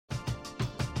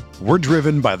We're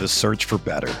driven by the search for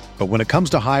better. But when it comes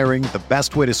to hiring, the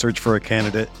best way to search for a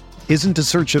candidate isn't to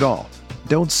search at all.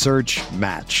 Don't search,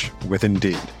 match with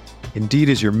Indeed. Indeed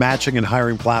is your matching and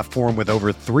hiring platform with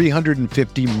over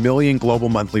 350 million global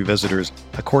monthly visitors,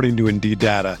 according to Indeed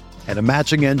data, and a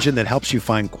matching engine that helps you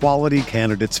find quality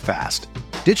candidates fast.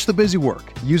 Ditch the busy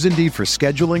work. Use Indeed for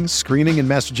scheduling, screening, and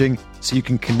messaging so you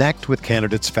can connect with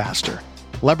candidates faster.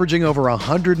 Leveraging over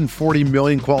 140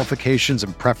 million qualifications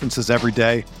and preferences every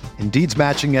day, Indeed's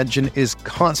matching engine is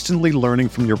constantly learning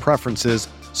from your preferences,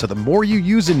 so the more you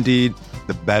use Indeed,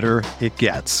 the better it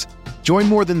gets. Join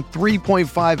more than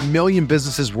 3.5 million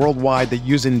businesses worldwide that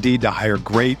use Indeed to hire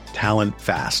great talent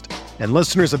fast. And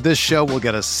listeners of this show will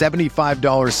get a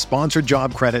 $75 sponsored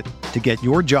job credit to get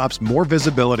your jobs more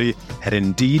visibility at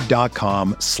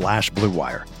Indeed.com/Blue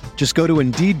Wire. Just go to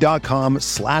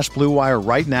Indeed.com/Blue Wire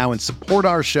right now and support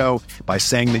our show by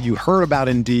saying that you heard about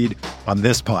Indeed on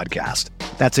this podcast.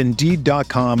 That's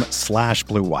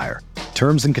Indeed.com/Blue Wire.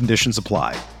 Terms and conditions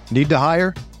apply. Need to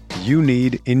hire? You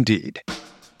need Indeed.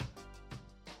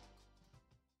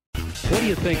 What do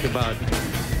you think about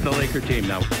the Laker team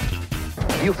now?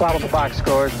 You follow the box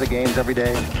scores of the games every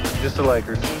day? Just the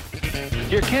Lakers.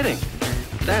 You're kidding.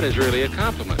 That is really a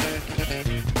compliment.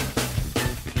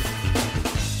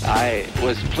 I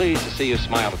was pleased to see you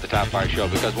smile at the top of our show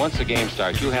because once the game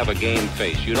starts, you have a game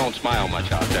face. You don't smile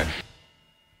much out there.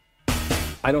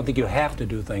 I don't think you have to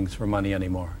do things for money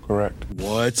anymore. Correct.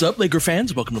 What's up, Laker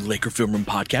fans? Welcome to the Laker Film Room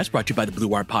Podcast, brought to you by the Blue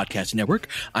Wire Podcast Network.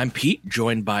 I'm Pete,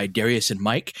 joined by Darius and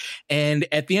Mike. And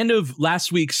at the end of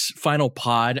last week's final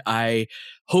pod, I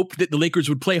hoped that the Lakers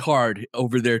would play hard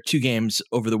over their two games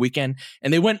over the weekend.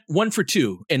 And they went 1 for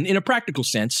 2. And in a practical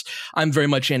sense, I'm very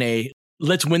much in a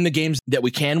let's win the games that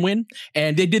we can win.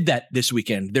 And they did that this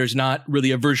weekend. There's not really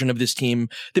a version of this team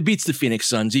that beats the Phoenix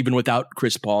Suns, even without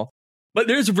Chris Paul. But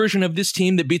there's a version of this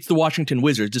team that beats the Washington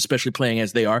Wizards, especially playing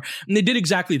as they are. And they did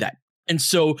exactly that. And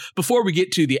so before we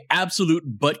get to the absolute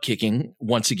butt kicking,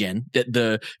 once again, that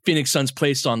the Phoenix Suns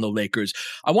placed on the Lakers,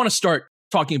 I want to start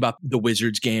talking about the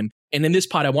Wizards game. And in this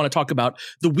pod, I want to talk about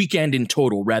the weekend in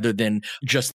total rather than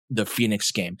just the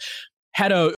Phoenix game.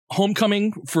 Had a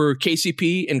homecoming for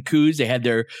KCP and Kuz. They had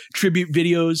their tribute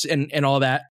videos and all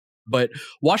that. But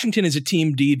Washington is a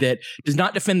team, D, that does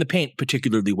not defend the paint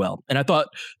particularly well. And I thought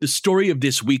the story of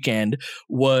this weekend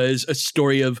was a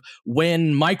story of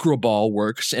when micro ball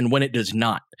works and when it does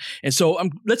not. And so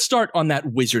let's start on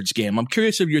that Wizards game. I'm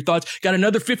curious of your thoughts. Got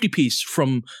another 50-piece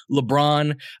from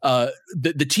LeBron.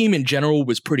 The team in general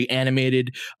was pretty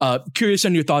animated. Curious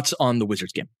on your thoughts on the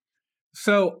Wizards game.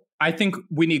 So I think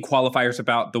we need qualifiers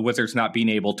about the Wizards not being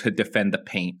able to defend the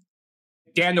paint.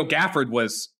 Daniel Gafford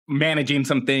was managing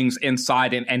some things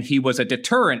inside, and he was a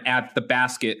deterrent at the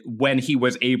basket when he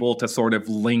was able to sort of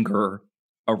linger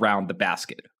around the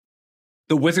basket.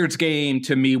 The Wizards game,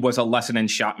 to me, was a lesson in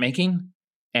shot making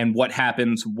and what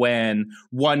happens when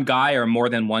one guy or more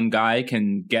than one guy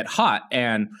can get hot.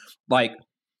 And like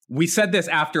we said this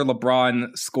after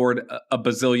LeBron scored a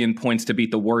bazillion points to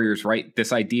beat the Warriors, right?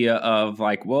 This idea of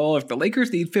like, well, if the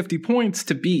Lakers need 50 points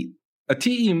to beat a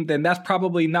team, then that's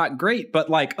probably not great. But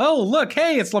like, oh, look,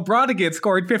 hey, it's LeBron again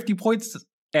scoring 50 points.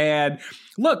 And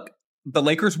look, the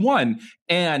Lakers won.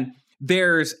 And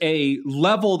there's a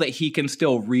level that he can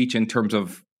still reach in terms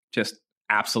of just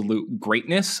absolute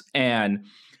greatness and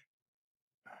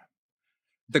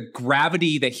the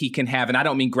gravity that he can have. And I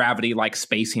don't mean gravity like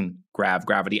spacing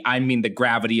gravity. I mean the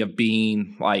gravity of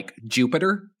being like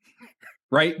Jupiter,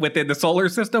 right? Within the solar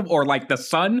system, or like the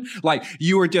sun. Like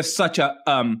you are just such a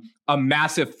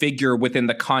massive figure within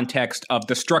the context of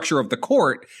the structure of the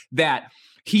court that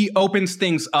he opens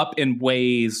things up in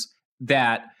ways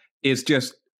that is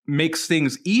just makes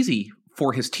things easy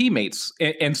for his teammates.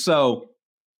 And so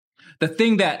the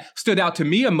thing that stood out to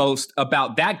me most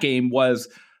about that game was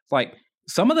like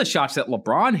some of the shots that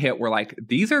LeBron hit were like,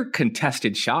 these are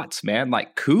contested shots, man.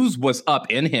 Like Kuz was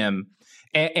up in him.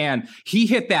 And he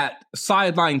hit that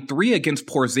sideline 3 against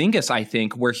Porzingis, I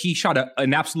think, where he shot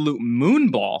an absolute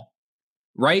moonball,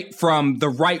 right, from the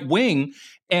right wing.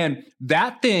 And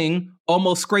that thing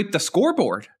almost scraped the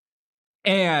scoreboard.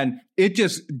 And it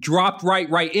just dropped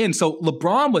right in. So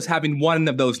LeBron was having one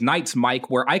of those nights, Mike,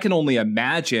 where I can only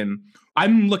imagine.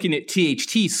 I'm looking at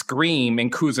THT scream in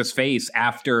Kuz's face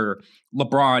after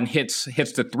LeBron hits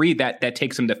the 3 that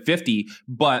takes him to 50.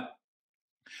 But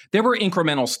there were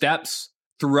incremental steps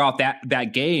throughout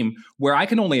that game where I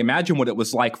can only imagine what it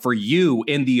was like for you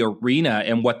in the arena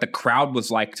and what the crowd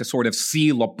was like to sort of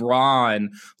see LeBron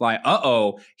like,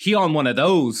 he on one of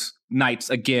those nights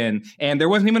again. And there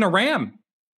wasn't even a Ram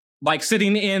like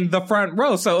sitting in the front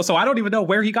row. So I don't even know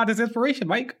where he got his inspiration,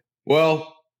 Mike.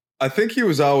 Well, I think he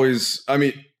was always, I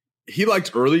mean, he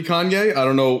liked early Kanye. I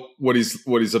don't know what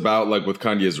he's about, like with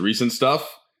Kanye's recent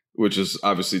stuff, which is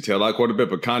obviously tailed out quite a bit,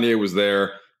 but Kanye was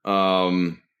there.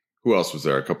 Who else was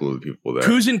there? A couple of the people there.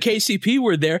 Kuz and KCP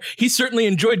were there. He certainly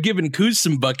enjoyed giving Kuz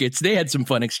some buckets. They had some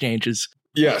fun exchanges.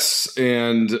 Yes,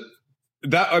 and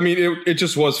that, I mean, it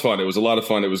just was fun. It was a lot of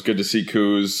fun. It was good to see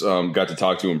Kuz. Got to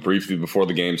talk to him briefly before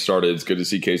the game started. It's good to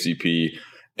see KCP.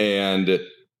 And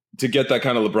to get that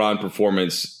kind of LeBron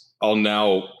performance, I'll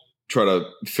now try to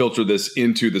filter this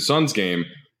into the Suns game.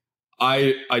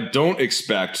 I don't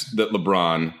expect that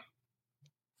LeBron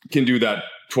can do that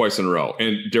twice in a row.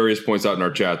 And Darius points out in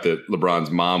our chat that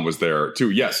LeBron's mom was there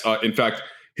too. Yes. In fact,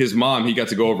 his mom, he got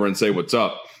to go over and say, what's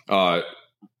up,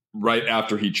 right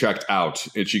after he checked out.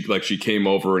 And she came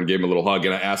over and gave him a little hug,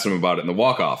 and I asked him about it in the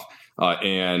walk-off.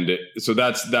 And so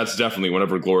that's definitely,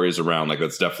 whenever Glory is around, like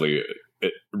that's definitely a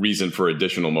reason for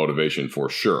additional motivation for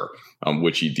sure,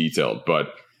 which he detailed.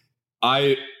 But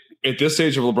at this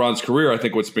stage of LeBron's career, I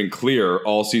think what's been clear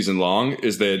all season long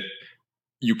is that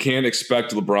you can't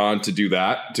expect LeBron to do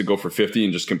that, to go for 50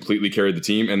 and just completely carry the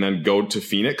team and then go to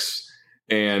Phoenix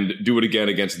and do it again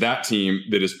against that team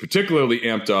that is particularly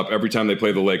amped up every time they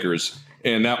play the Lakers.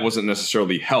 And that wasn't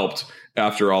necessarily helped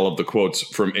after all of the quotes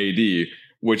from AD,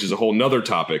 which is a whole nother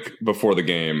topic before the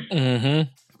game. Mm-hmm.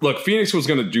 Look, Phoenix was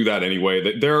going to do that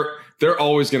anyway. They're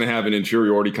always going to have an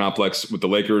inferiority complex with the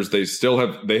Lakers.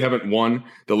 They haven't won.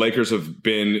 The Lakers have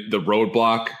been the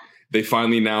roadblock. They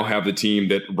finally now have the team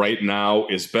that right now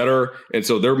is better. And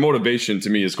so their motivation to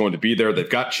me is going to be there. They've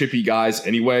got chippy guys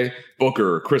anyway.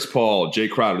 Booker, Chris Paul, Jay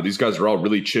Crowder. These guys are all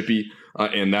really chippy.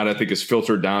 And that I think is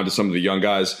filtered down to some of the young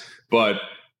guys. But,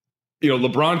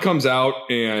 LeBron comes out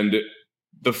and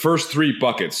the first 3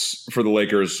 buckets for the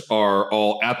Lakers are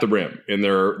all at the rim, and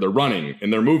they're running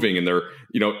and they're moving, and they're,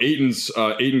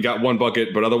 Ayton got 1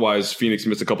 bucket, but otherwise Phoenix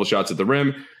missed a couple shots at the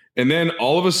rim. And then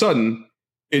all of a sudden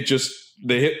they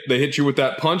hit you with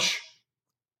that punch.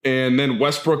 And then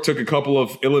Westbrook took a couple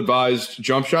of ill-advised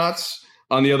jump shots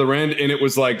on the other end. And it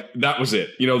was like, that was it.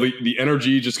 The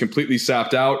energy just completely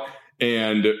sapped out.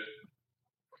 And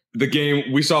the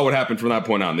game, we saw what happened from that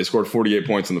point on. They scored 48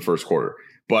 points in the first quarter.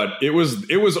 But it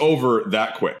was over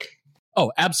that quick.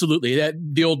 Oh, absolutely.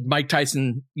 The old Mike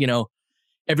Tyson,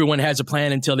 everyone has a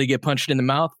plan until they get punched in the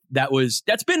mouth.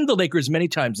 That's been the Lakers many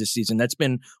times this season. That's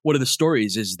been one of the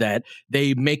stories, is that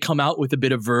they may come out with a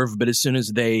bit of verve, but as soon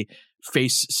as they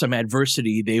face some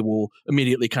adversity, they will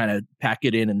immediately kind of pack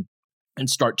it in and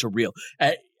start to reel.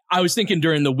 I was thinking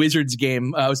during the Wizards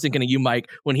game, I was thinking of you, Mike,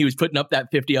 when he was putting up that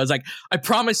 50. I was like, I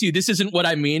promise you, this isn't what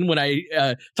I mean when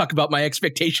I talk about my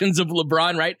expectations of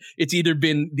LeBron, right? It's either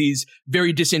been these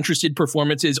very disinterested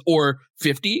performances or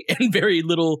 50 and very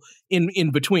little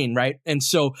in between, right? And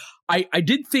so I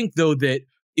did think, though, that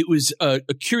it was a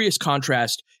curious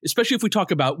contrast, especially if we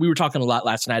were talking a lot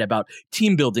last night about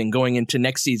team building going into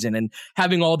next season and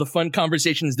having all the fun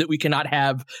conversations that we cannot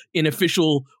have in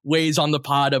official ways on the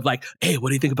pod of like, hey, what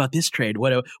do you think about this trade?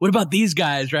 What about these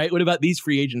guys, right? What about these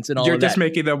free agents and all You're of that? You're just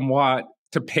making them want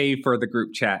to pay for the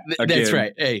group chat. Again, that's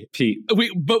right. Hey, Pete.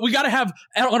 But we got to have,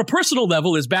 on a personal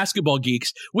level as basketball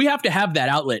geeks, we have to have that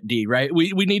outlet, D, right?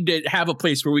 We need to have a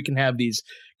place where we can have these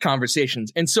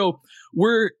conversations. And so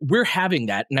we're having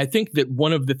that. And I think that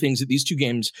one of the things that these 2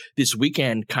 games this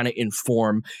weekend kind of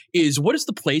inform is, what is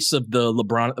the place of the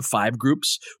LeBron at the 5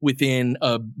 groups within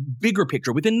a bigger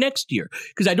picture within next year?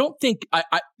 Because I don't think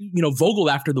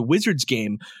Vogel, after the Wizards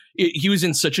game, he was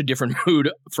in such a different mood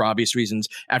for obvious reasons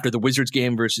after the Wizards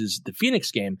game versus the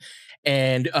Phoenix game.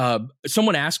 And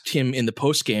someone asked him in the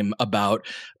post game about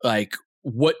like,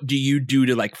 what do you do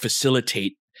to like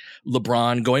facilitate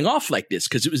LeBron going off like this?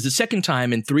 Because it was the second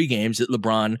time in 3 games that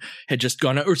LeBron had just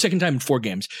gone, or second time in 4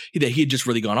 games that he had just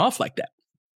really gone off like that.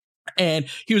 And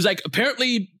he was like,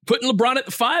 apparently putting LeBron at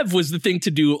the 5 was the thing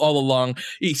to do all along.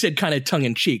 He said kind of tongue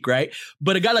in cheek, right?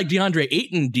 But a guy like DeAndre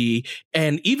Ayton, D,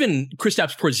 and even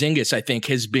Kristaps Porzingis, I think,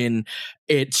 has been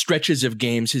at stretches of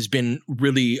games has been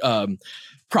really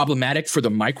problematic for the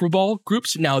microball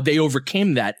groups. Now, they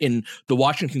overcame that in the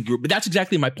Washington group, but that's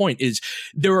exactly my point, is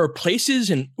there are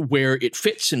places where it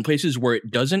fits and places where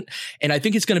it doesn't. And I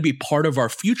think it's going to be part of our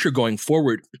future going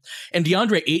forward. And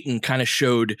DeAndre Ayton kind of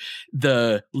showed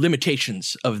the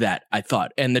limitations of that, I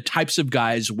thought, and the types of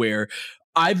guys where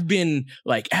I've been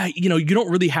like, you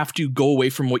don't really have to go away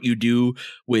from what you do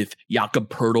with Jakob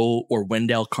Poeltl or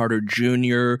Wendell Carter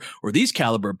Jr. or these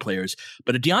caliber players.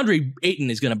 But a DeAndre Ayton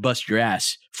is going to bust your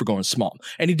ass for going small.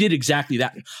 And he did exactly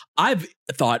that. I've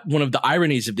thought one of the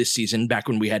ironies of this season, back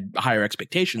when we had higher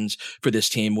expectations for this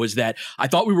team, was that I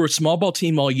thought we were a small ball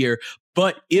team all year,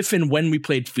 But if and when we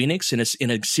played Phoenix in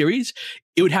a series,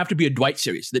 it would have to be a Dwight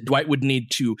series that Dwight would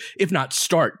need to, if not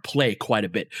start, play quite a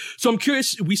bit. So I'm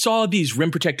curious, we saw these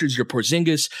rim protectors, your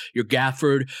Porzingis, your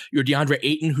Gafford, your DeAndre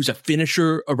Ayton, who's a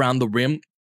finisher around the rim.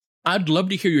 I'd love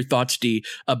to hear your thoughts, D,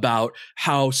 about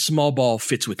how small ball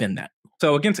fits within that.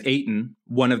 So against Ayton,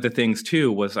 one of the things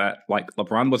too was that like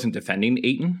LeBron wasn't defending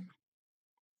Ayton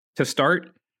to start.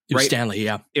 It was right? Stanley,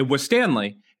 yeah. It was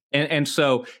Stanley. And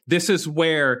so this is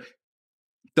where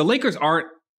the Lakers aren't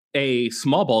a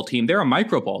small ball team. They're a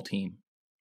micro ball team.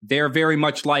 They're very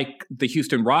much like the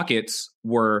Houston Rockets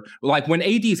were. Like when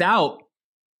AD's out,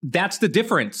 that's the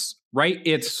difference, right?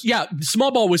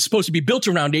 Small ball was supposed to be built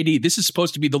around AD. This is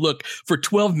supposed to be the look for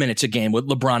 12 minutes a game with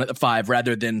LeBron at the 5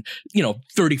 rather than,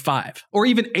 35. Or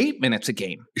even 8 minutes a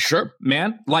game. Sure.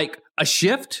 Man, like a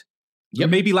shift. Yep.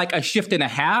 Maybe like a shift and a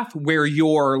half where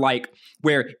you're like,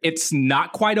 where it's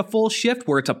not quite a full shift,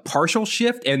 where it's a partial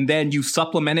shift, and then you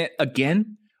supplement it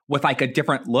again with like a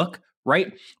different look,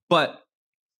 right? But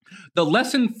the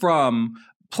lesson from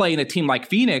playing a team like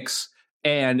Phoenix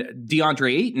and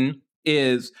DeAndre Ayton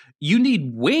is you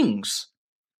need wings,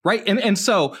 right? And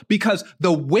so because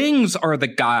the wings are the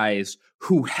guys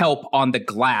who help on the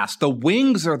glass. The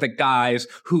wings are the guys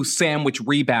who sandwich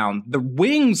rebound. The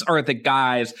wings are the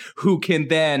guys who can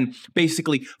then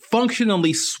basically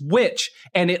functionally switch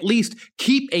and at least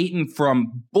keep Ayton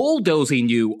from bulldozing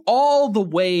you all the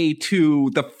way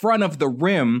to the front of the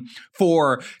rim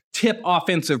for tip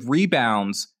offensive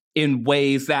rebounds in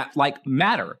ways that like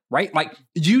matter, right? Like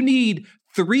you need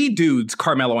 3 dudes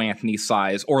Carmelo Anthony's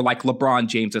size or like LeBron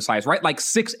James's size, right? Like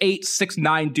 6'8",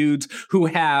 6'9" dudes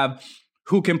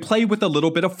who can play with a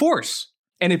little bit of force.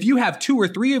 And if you have 2 or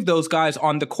 3 of those guys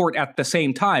on the court at the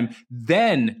same time,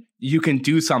 then you can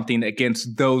do something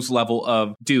against those level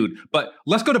of dude. But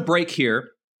let's go to break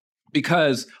here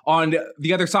because on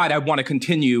the other side, I want to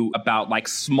continue about like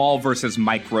small versus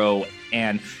micro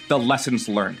and the lessons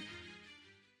learned.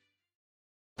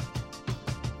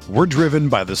 We're driven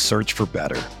by the search for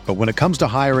better. But when it comes to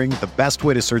hiring, the best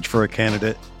way to search for a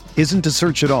candidate isn't to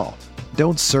search at all.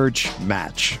 Don't search,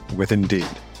 match with Indeed.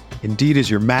 Indeed is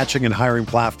your matching and hiring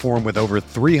platform with over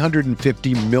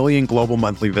 350 million global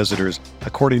monthly visitors,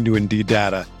 according to Indeed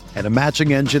data, and a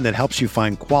matching engine that helps you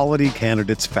find quality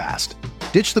candidates fast.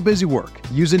 Ditch the busy work.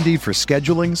 Use Indeed for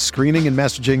scheduling, screening, and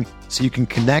messaging so you can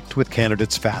connect with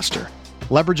candidates faster.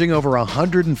 Leveraging over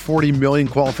 140 million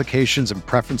qualifications and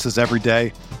preferences every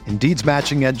day, Indeed's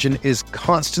matching engine is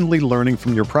constantly learning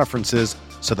from your preferences,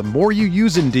 so the more you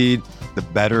use Indeed, the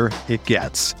better it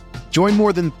gets. Join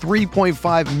more than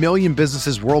 3.5 million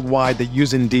businesses worldwide that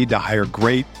use Indeed to hire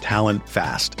great talent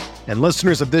fast. And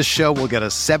listeners of this show will get a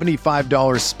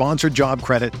 $75 sponsored job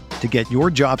credit to get your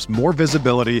jobs more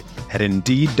visibility at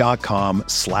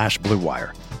Indeed.com/Blue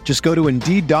Wire. Just go to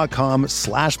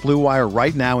Indeed.com/Blue Wire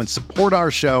right now and support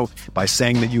our show by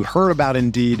saying that you heard about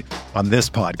Indeed on this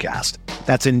podcast.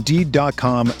 That's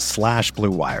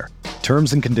Indeed.com/Blue Wire.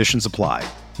 Terms and conditions apply.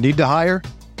 Need to hire?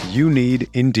 You need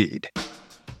Indeed.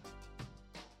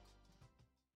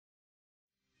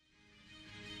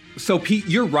 So, Pete,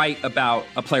 you're right about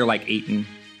a player like Ayton.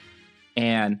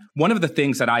 And one of the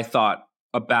things that I thought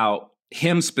about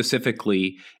him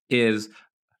specifically is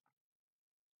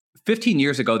 15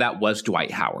 years ago, that was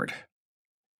Dwight Howard,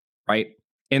 right?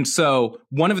 And so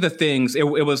one of the things, it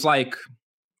was like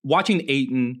watching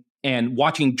Ayton and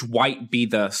watching Dwight be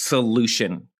the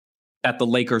solution that the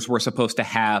Lakers were supposed to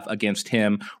have against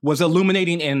him was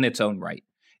illuminating in its own right.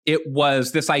 It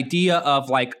was this idea of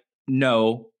like,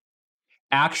 no,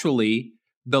 actually,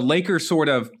 the Lakers sort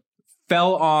of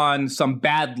fell on some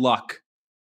bad luck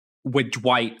with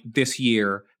Dwight this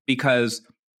year because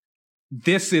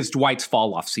this is Dwight's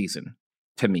fall off season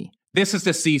to me. This is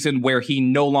the season where he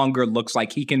no longer looks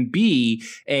like he can be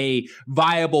a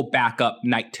viable backup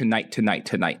night to night to night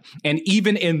to night. And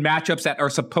even in matchups that are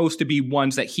supposed to be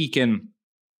ones that he can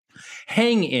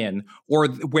hang in or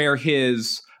where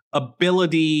his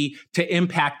ability to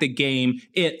impact the game,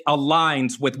 it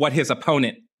aligns with what his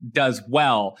opponent does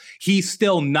well, he's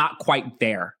still not quite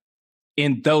there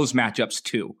in those matchups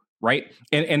too, right?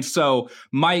 And so,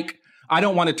 Mike, I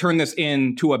don't want to turn this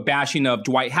into a bashing of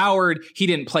Dwight Howard. He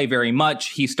didn't play very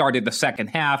much. He started the second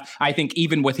half. I think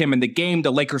even with him in the game,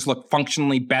 the Lakers looked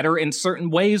functionally better in certain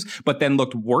ways, but then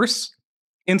looked worse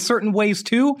in certain ways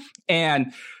too.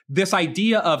 And this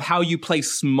idea of how you play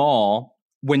small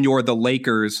when you're the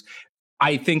Lakers,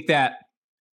 I think that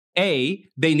A,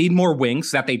 they need more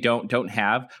wings that they don't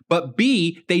have, but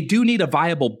B, they do need a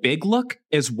viable big look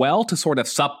as well to sort of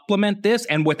supplement this.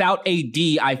 And without AD,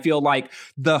 I feel like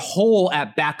the hole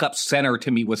at backup center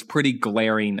to me was pretty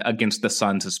glaring against the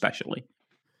Suns, especially.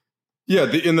 Yeah,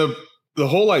 the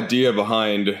whole idea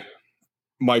behind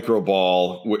micro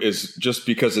ball is just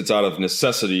because it's out of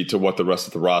necessity to what the rest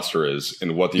of the roster is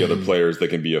and what the other players that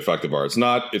can be effective are. It's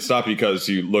not because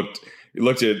you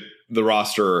looked at the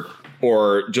roster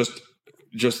or just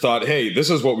thought, hey, this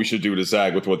is what we should do to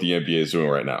zag with what the NBA is doing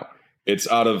right now. It's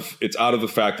out of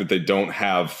the fact that they don't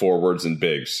have forwards and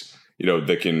bigs,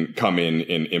 that can come in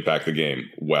and impact the game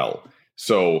well.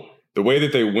 So the way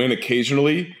that they win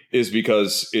occasionally is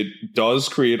because it does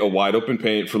create a wide open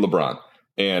paint for LeBron.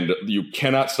 And you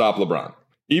cannot stop LeBron.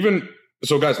 Even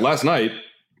so, guys, last night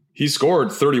he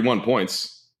scored 31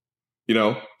 points.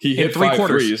 He hit 5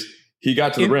 threes. He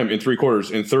got to the rim in 3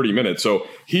 quarters in 30 minutes. So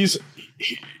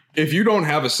if you don't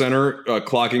have a center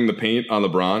clogging the paint on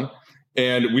LeBron,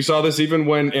 and we saw this even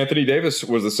when Anthony Davis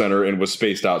was the center and was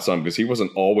spaced out some because he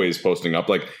wasn't always posting up.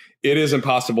 Like, it is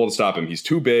impossible to stop him. He's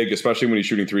too big, especially when he's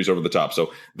shooting threes over the top.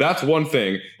 So that's one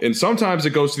thing. And sometimes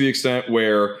it goes to the extent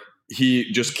where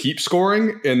he just keeps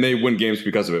scoring and they win games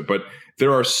because of it. But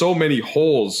there are so many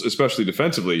holes, especially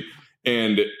defensively,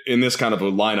 and in this kind of a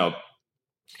lineup.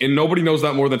 And nobody knows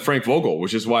that more than Frank Vogel,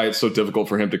 which is why it's so difficult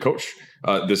for him to coach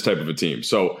this type of a team.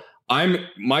 So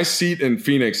my seat in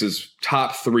Phoenix is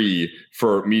top 3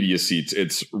 for media seats.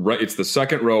 It's the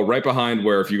second row, right behind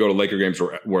where, if you go to Laker games,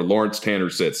 where Lawrence Tanner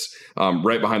sits,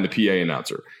 right behind the PA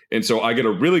announcer. And so I get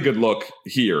a really good look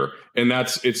here. And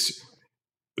it's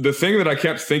the thing that I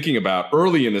kept thinking about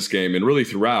early in this game and really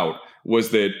throughout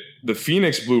was that the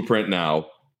Phoenix blueprint now,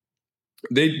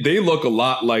 they look a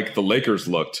lot like the Lakers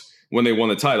looked when they won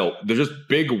the title. They're just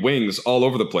big wings all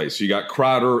over the place. You got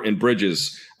Crowder and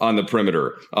Bridges on the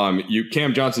perimeter.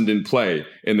 Cam Johnson didn't play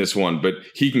in this one, but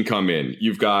he can come in.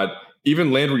 You've got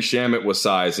even Landry Shamet was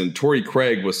size and Torrey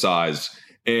Craig was size,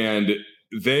 and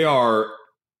they are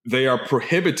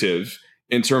prohibitive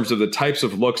in terms of the types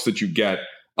of looks that you get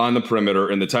on the perimeter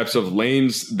and the types of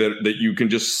lanes that you can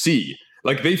just see.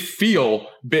 Like, they feel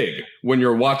big when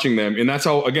you're watching them. And that's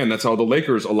how the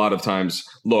Lakers a lot of times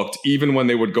looked, even when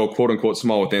they would go quote unquote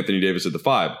small with Anthony Davis at the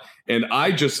 5. And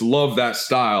I just love that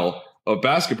style of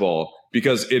basketball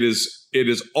because it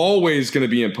is always going to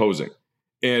be imposing,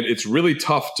 and it's really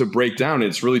tough to break down.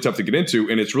 It's really tough to get into,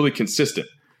 and it's really consistent.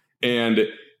 And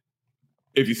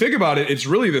if you think about it, it's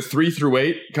really the 3 through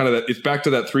 8 it's back to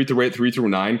that 3 through 8, 3 through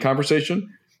 9 conversation.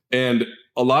 And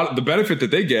a lot of the benefit that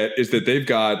they get is that they've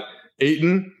got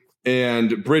Ayton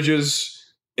and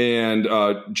Bridges and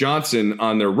Johnson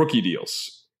on their rookie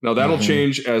deals. Now, that'll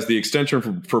change as the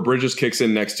extension for Bridges kicks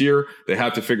in next year. They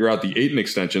have to figure out the Ayton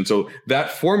extension. So that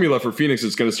formula for Phoenix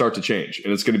is going to start to change,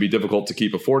 and it's going to be difficult to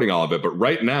keep affording all of it. But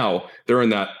right now, they're in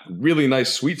that really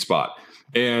nice sweet spot.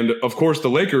 And, of course, the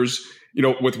Lakers,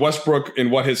 with Westbrook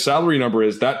and what his salary number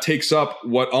is, that takes up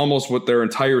what their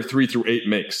entire 3 through 8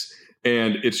 makes.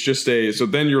 And it's just so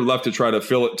then you're left to try to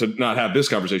fill it, to not have this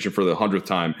conversation for the 100th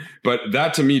time. But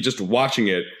that, to me, just watching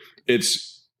it,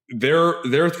 it's their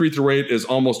 3 through 8 is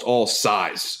almost all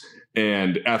size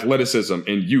and athleticism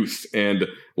and youth and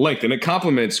length. And it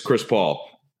complements Chris Paul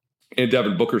and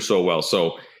Devin Booker so well.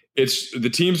 So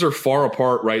the teams are far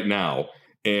apart right now.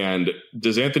 And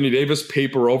does Anthony Davis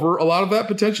paper over a lot of that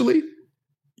potentially?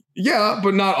 Yeah,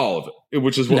 but not all of it,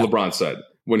 which is what LeBron said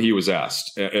when he was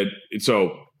asked. And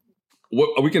so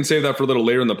we can save that for a little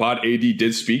later in the pod. AD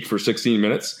did speak for 16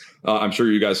 minutes. I'm sure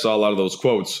you guys saw a lot of those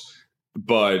quotes,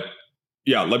 but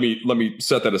yeah, let me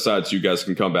set that aside so you guys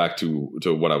can come back to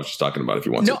what I was just talking about if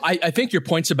you want to. No, I think your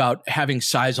points about having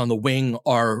size on the wing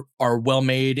are well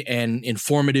made and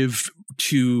informative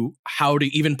to how to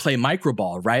even play micro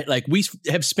ball, right? Like, we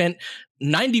have spent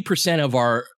 90% of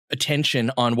our attention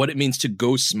on what it means to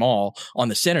go small on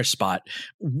the center spot,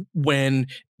 when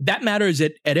that matters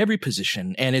at every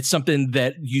position. And it's something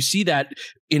that you see that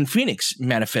in Phoenix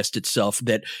manifest itself,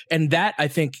 and I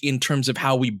think in terms of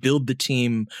how we build the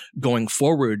team going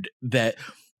forward, that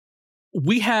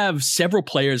we have several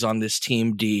players on this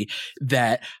team, D,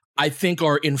 that I think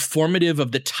are informative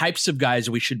of the types of guys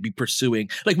we should be pursuing.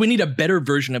 Like, we need a better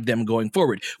version of them going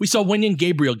forward. We saw Wenyen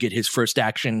Gabriel get his first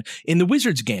action in the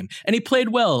Wizards game, and he played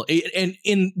well. And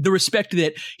in the respect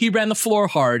that he ran the floor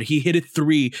hard, he hit a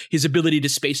 3, his ability to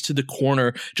space to the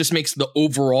corner just makes the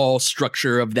overall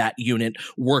structure of that unit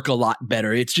work a lot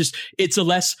better. It's a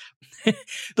less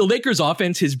the Lakers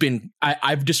offense has been,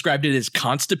 I've described it as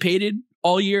constipated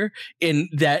all year, in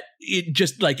that it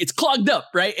just like it's clogged up,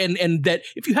 right? And that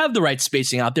if you have the right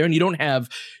spacing out there and you don't have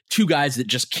two guys that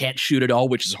just can't shoot at all,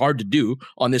 which is hard to do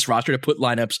on this roster, to put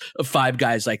lineups of 5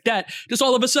 guys like that, just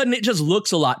all of a sudden it just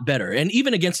looks a lot better. And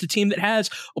even against a team that has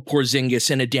a Porzingis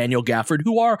and a Daniel Gafford,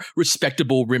 who are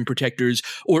respectable rim protectors,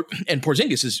 and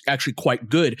Porzingis is actually quite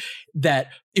good, that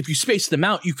if you space them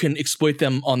out, you can exploit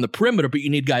them on the perimeter, but you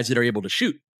need guys that are able to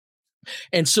shoot.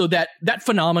 And so that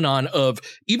phenomenon of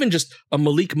even just a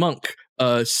Malik Monk,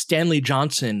 Stanley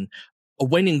Johnson, a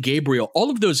Wenyen Gabriel, all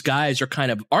of those guys are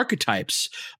kind of archetypes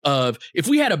of, if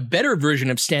we had a better version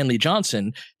of Stanley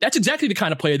Johnson, that's exactly the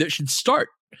kind of player that should start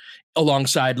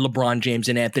alongside LeBron James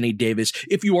and Anthony Davis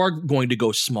if you are going to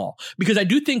go small. Because I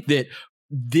do think that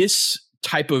this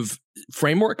type of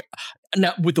framework,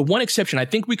 now with the one exception, I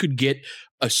think we could get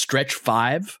a stretch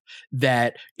 5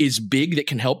 that is big, that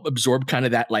can help absorb kind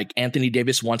of that, like Anthony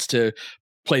Davis wants to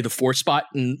play the 4 spot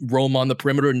and roam on the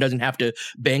perimeter and doesn't have to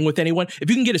bang with anyone.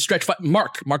 If you can get a stretch 5,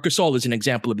 Marc Gasol is an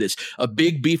example of this, a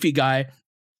big beefy guy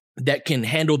that can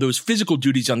handle those physical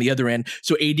duties on the other end,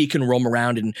 so AD can roam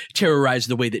around and terrorize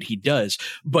the way that he does.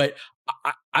 But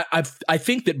I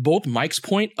think that both Mike's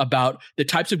point about the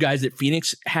types of guys that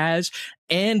Phoenix has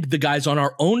and the guys on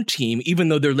our own team, even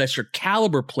though they're lesser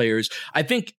caliber players, I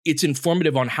think it's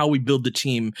informative on how we build the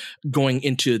team going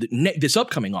into this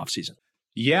upcoming offseason.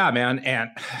 Yeah, man. And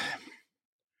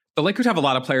the Lakers have a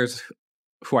lot of players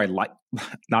who I like.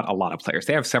 Not a lot of players.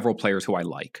 They have several players who I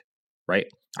like, right?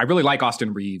 I really like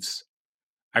Austin Reeves.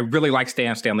 I really like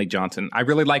Stanley Johnson. I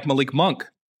really like Malik Monk,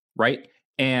 right?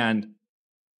 And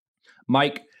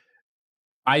Mike,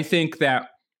 I think that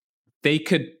they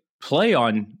could play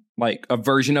on like a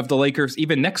version of the Lakers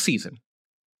even next season,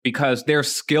 because their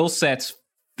skill sets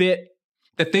fit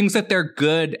the things that they're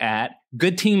good at.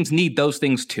 Good teams need those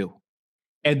things too.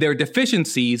 And their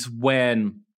deficiencies,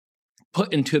 when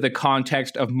put into the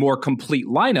context of more complete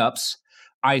lineups,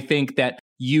 I think that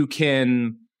you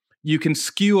can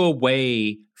skew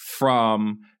away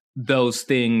from those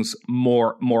things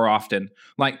more often.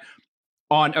 Like,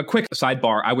 on a quick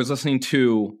sidebar, I was listening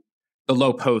to the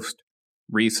Low Post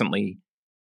recently,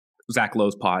 Zach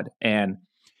Lowe's pod, and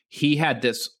he had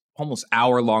this almost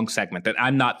hour-long segment that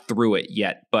I'm not through it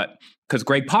yet, but because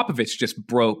Greg Popovich just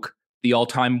broke the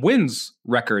all-time wins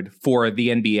record for the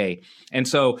NBA. And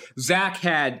so Zach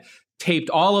had taped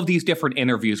all of these different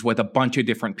interviews with a bunch of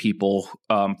different people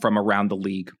from around the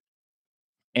league.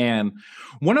 And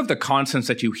one of the constants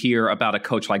that you hear about a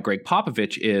coach like Greg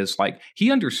Popovich is like,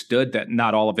 he understood that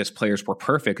not all of his players were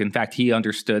perfect. In fact, he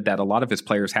understood that a lot of his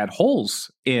players had holes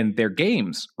in their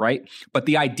games, right? But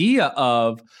the idea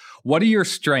of what are your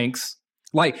strengths?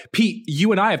 Like, Pete,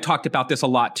 you and I have talked about this a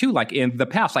lot too, like in the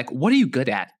past, like, what are you good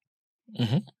at?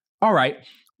 Mm-hmm. All right,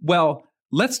 well,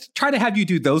 let's try to have you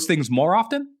do those things more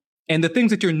often. And the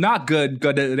things that you're not good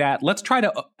at, let's try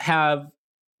to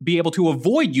be able to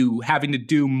avoid you having to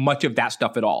do much of that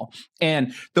stuff at all.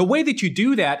 And the way that you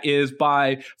do that is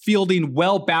by fielding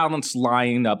well-balanced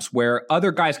lineups where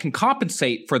other guys can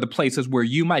compensate for the places where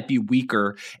you might be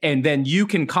weaker, and then you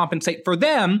can compensate for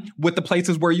them with the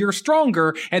places where you're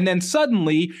stronger, and then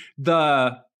suddenly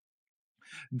the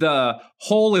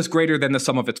whole is greater than the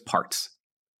sum of its parts,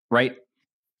 right?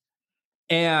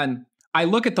 And I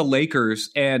look at the Lakers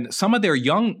and some of their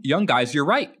young guys, you're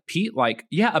right, Pete, like,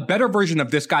 yeah, a better version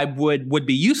of this guy would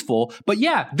be useful, but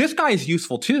yeah, this guy is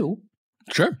useful too.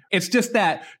 Sure. It's just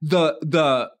that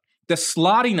the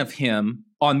slotting of him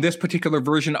on this particular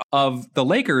version of the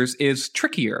Lakers is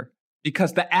trickier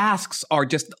because the asks are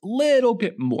just a little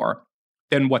bit more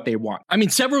than what they want. I mean,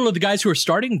 several of the guys who are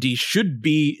starting D should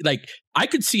be like, I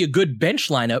could see a good bench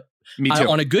lineup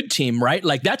on a good team, right?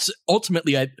 Like, that's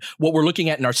ultimately what we're looking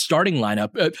at in our starting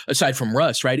lineup, aside from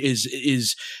Russ, right?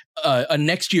 Is a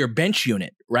next year bench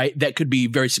unit, right? That could be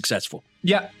very successful.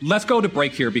 Yeah, let's go to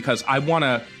break here because I want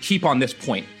to keep on this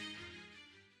point.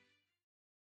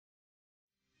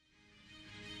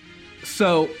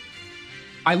 So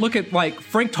I look at, like,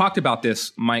 Frank talked about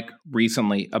this, Mike,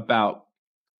 recently about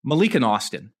Malik and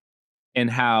Austin, and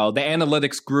how the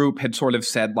analytics group had sort of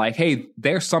said, like, hey,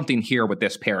 there's something here with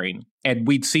this pairing. And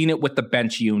we'd seen it with the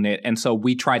bench unit. And so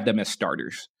we tried them as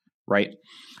starters, right?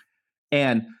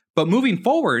 But moving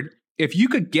forward, if you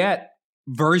could get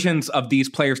versions of these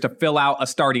players to fill out a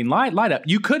starting lineup,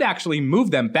 you could actually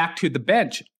move them back to the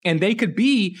bench. And they could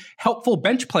be helpful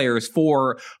bench players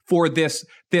for this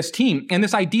team. And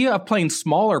this idea of playing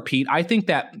smaller, Pete, I think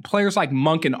that players like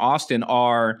Monk and Austin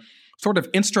are sort of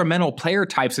instrumental player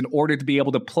types in order to be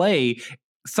able to play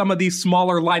some of these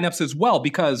smaller lineups as well,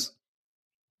 because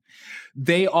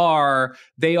they are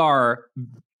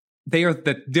they are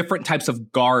the different types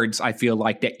of guards I feel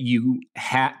like that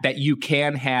you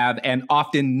can have and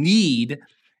often need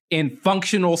in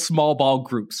functional small ball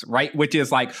groups, right? Which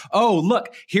is like, oh,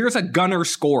 look, here's a gunner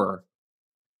scorer,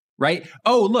 right?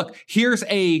 Oh, look, here's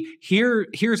a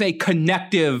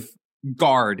connective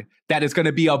guard that is going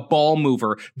to be a ball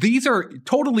mover. These are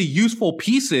totally useful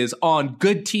pieces on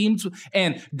good teams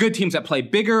and good teams that play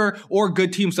bigger or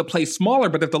good teams that play smaller.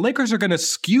 But if the Lakers are going to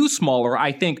skew smaller,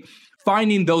 I think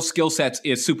finding those skill sets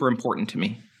is super important to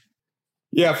me.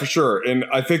 Yeah, for sure. And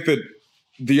I think that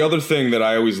the other thing that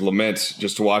I always lament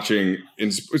just watching,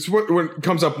 it's when it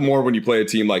comes up more when you play a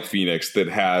team like Phoenix that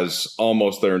has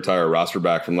almost their entire roster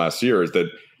back from last year, is that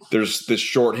there's this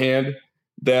shorthand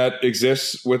that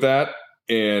exists with that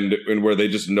and where they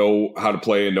just know how to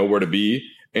play and know where to be.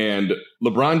 And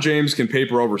LeBron James can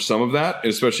paper over some of that,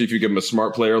 especially if you give him a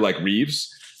smart player like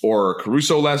Reeves or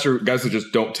Caruso last year, guys that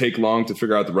just don't take long to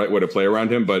figure out the right way to play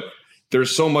around him. But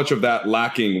there's so much of that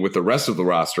lacking with the rest of the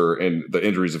roster, and the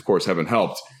injuries, of course, haven't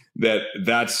helped.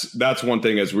 That's one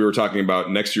thing, as we were talking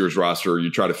about next year's roster, you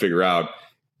try to figure out,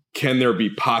 can there be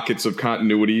pockets of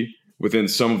continuity within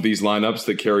some of these lineups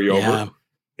that carry over?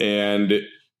 And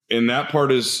that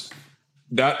part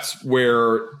that's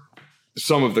where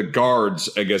some of the guards,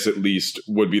 I guess at least,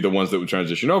 would be the ones that would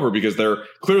transition over, because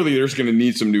there's going to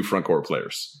need some new front court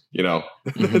players,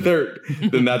 Mm-hmm.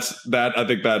 Then I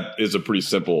think that is a pretty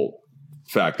simple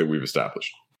fact that we've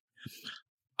established.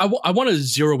 I want to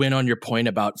zero in on your point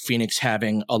about Phoenix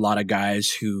having a lot of guys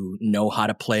who know how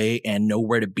to play and know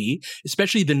where to be,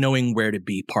 especially the knowing where to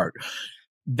be part.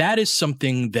 That is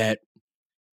something that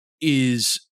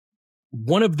is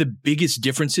one of the biggest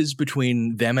differences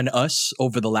between them and us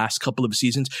over the last couple of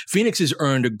seasons. Phoenix has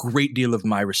earned a great deal of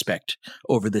my respect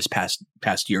over this past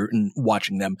year in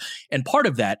watching them. And part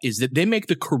of that is that they make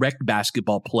the correct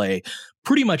basketball play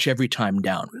pretty much every time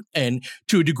down, and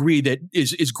to a degree that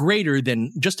is greater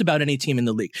than just about any team in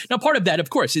the league. Now, part of that, of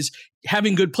course, is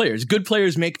having good players. Good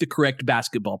players make the correct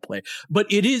basketball play.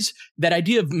 But it is that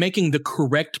idea of making the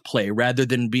correct play rather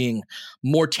than being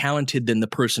more talented than the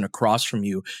person across from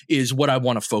you is what I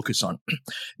want to focus on.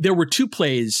 There were two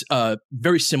plays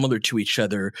very similar to each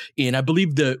other, and I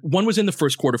believe the one was in the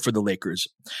first quarter for the Lakers.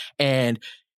 And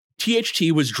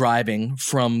THT was driving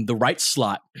from the right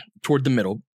slot toward the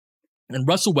middle, and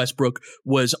Russell Westbrook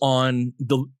was in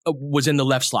the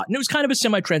left slot. And it was kind of a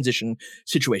semi-transition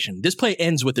situation. This play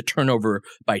ends with a turnover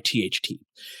by THT.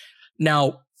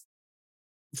 Now,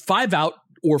 5-out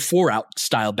or 4-out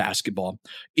style basketball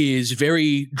is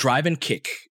very drive and kick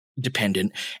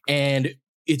dependent, and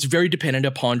it's very dependent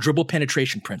upon dribble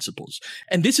penetration principles.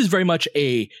 And this is very much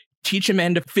a teach a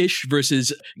man to fish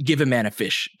versus give a man a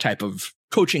fish type of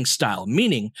coaching style,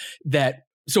 meaning that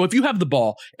so if you have the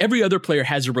ball, every other player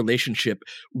has a relationship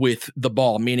with the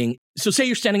ball, meaning, so say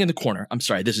you're standing in the corner. I'm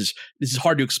sorry, this is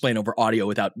hard to explain over audio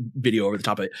without video over the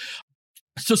top of it.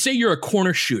 So say you're a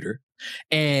corner shooter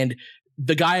and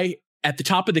the guy at the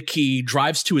top of the key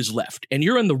drives to his left and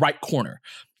you're in the right corner.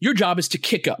 Your job is to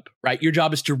kick up, right? Your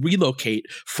job is to relocate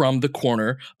from the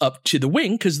corner up to the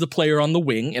wing, because the player on the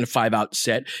wing in a 5-out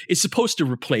set is supposed to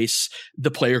replace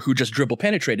the player who just dribble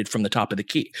penetrated from the top of the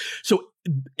key. So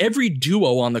every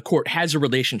duo on the court has a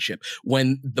relationship.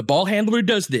 When the ball handler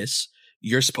does this,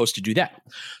 you're supposed to do that.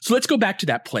 So let's go back to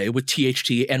that play with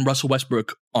THT and Russell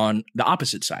Westbrook on the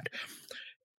opposite side.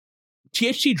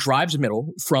 THT drives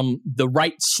middle from the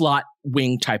right slot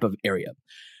wing type of area.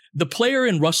 The player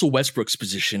in Russell Westbrook's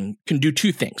position can do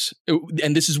two things,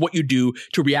 and this is what you do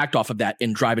to react off of that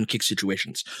in drive and kick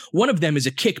situations. One of them is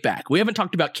a kickback. We haven't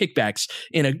talked about kickbacks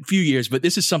in a few years, but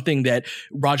this is something that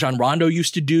Rajon Rondo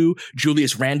used to do.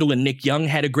 Julius Randle and Nick Young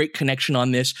had a great connection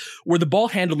on this, where the ball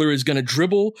handler is going to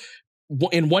dribble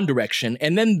in one direction,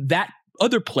 and then that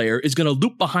other player is going to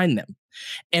loop behind them.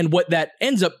 And what that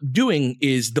ends up doing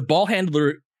is the ball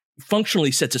handler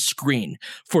functionally sets a screen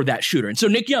for that shooter. And so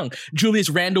Nick Young,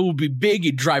 Julius Randle would be big.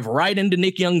 He'd drive right into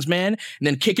Nick Young's man and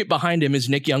then kick it behind him as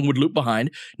Nick Young would loop behind.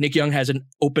 Nick Young has an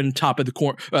open top of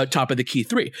the key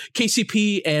three.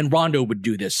 KCP and Rondo would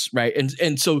do this, right?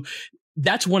 And so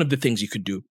that's one of the things you could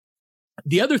do.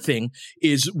 The other thing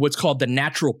is what's called the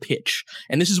natural pitch.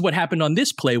 And this is what happened on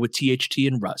this play with THT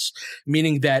and Russ,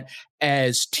 meaning that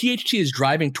as THT is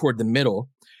driving toward the middle,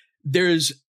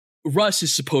 Russ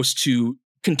is supposed to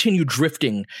continue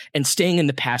drifting and staying in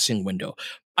the passing window.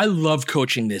 I love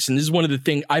coaching this. And this is one of the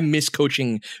things I miss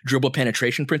coaching dribble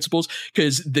penetration principles,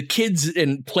 because the kids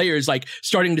and players like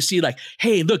starting to see like,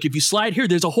 hey, look, if you slide here,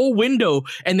 there's a whole window.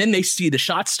 And then they see the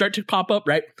shots start to pop up,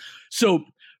 right? So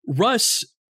Russ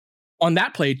on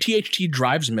that play, THT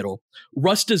drives middle.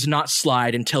 Russ does not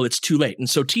slide until it's too late. And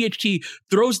so THT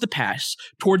throws the pass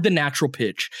toward the natural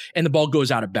pitch, and the ball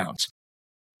goes out of bounds.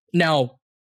 Now,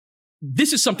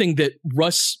 this is something that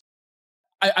Russ,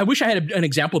 I wish I had an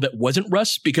example that wasn't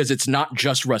Russ, because it's not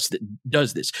just Russ that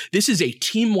does this. This is a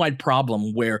team-wide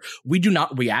problem where we do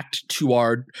not react to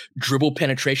our dribble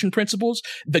penetration principles.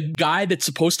 The guy that's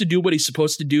supposed to do what he's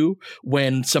supposed to do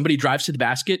when somebody drives to the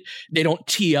basket, they don't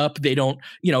tee up, they don't,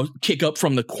 kick up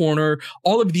from the corner,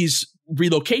 all of these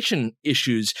relocation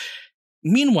issues.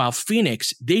 Meanwhile,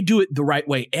 Phoenix, they do it the right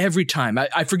way every time.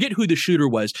 I forget who the shooter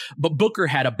was, but Booker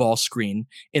had a ball screen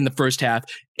in the first half,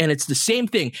 and it's the same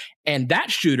thing. And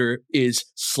that shooter is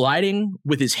sliding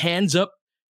with his hands up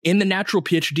in the natural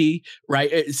pitch D,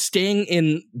 right? Staying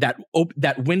in that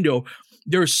window.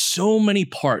 There are so many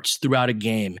parts throughout a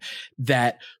game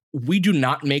that we do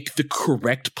not make the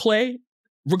correct play,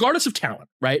 regardless of talent,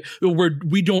 right? Where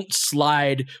we don't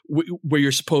slide where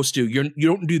you're supposed to. You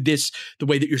don't do this the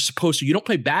way that you're supposed to. You don't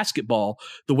play basketball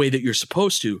the way that you're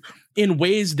supposed to, in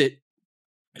ways that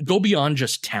go beyond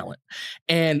just talent.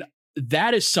 And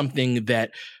that is something that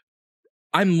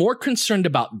I'm more concerned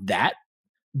about that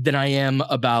than I am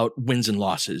about wins and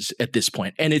losses at this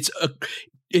point. And it's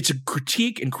a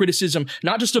critique and criticism,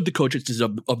 not just of the coaches, it's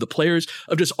of the players,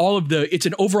 of just all of it's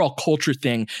an overall culture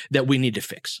thing that we need to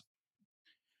fix.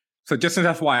 So just as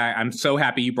FYI, I'm so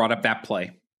happy you brought up that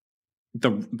play,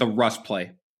 the Russ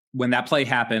play. When that play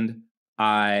happened,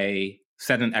 I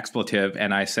said an expletive,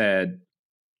 and I said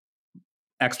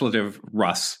expletive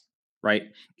Russ, right?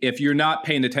 If you're not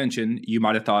paying attention, you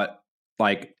might have thought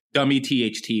like dummy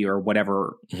THT or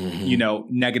whatever,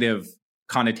 negative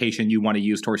connotation you want to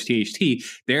use towards THT.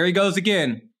 There he goes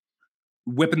again,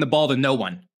 whipping the ball to no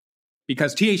one,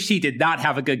 because THT did not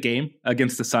have a good game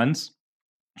against the Suns.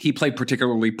 He played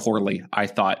particularly poorly, I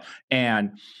thought.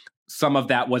 And some of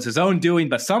that was his own doing,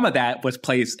 but some of that was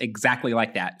plays exactly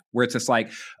like that, where it's just like,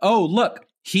 oh, look,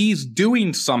 he's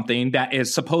doing something that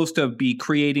is supposed to be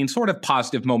creating sort of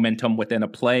positive momentum within a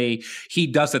play. He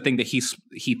does the thing that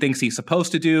he thinks he's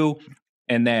supposed to do,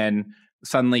 and then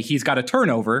suddenly he's got a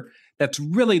turnover that's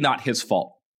really not his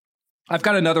fault. I've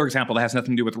got another example that has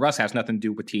nothing to do with Russ, has nothing to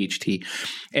do with THT.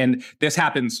 And this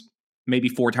happens maybe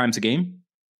 4 times a game.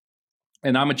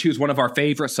 And I'm going to choose one of our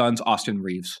favorite Suns, Austin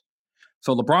Reeves.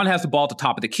 So LeBron has the ball at the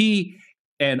top of the key,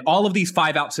 and all of these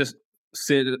 5-out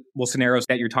scenarios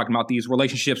that you're talking about, these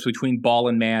relationships between ball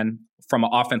and man from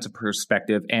an offensive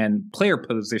perspective and player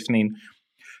positioning,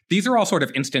 these are all sort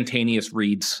of instantaneous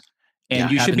reads,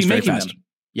 and you should be making them.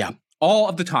 Yeah. All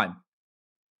of the time.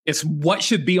 It's what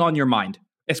should be on your mind,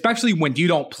 especially when you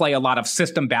don't play a lot of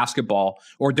system basketball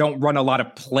or don't run a lot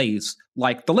of plays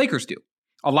like the Lakers do.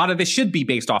 A lot of this should be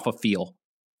based off of feel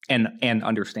and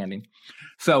understanding.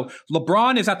 So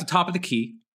LeBron is at the top of the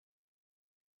key,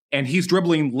 and he's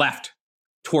dribbling left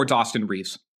towards Austin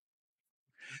Reeves.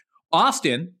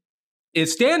 Austin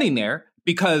is standing there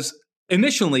because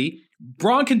initially,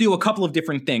 Bron can do a couple of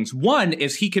different things. One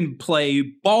is he can play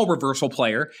ball reversal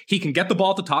player. He can get the ball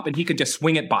at the top, and he can just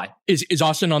swing it by. Is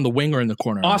Austin on the wing or in the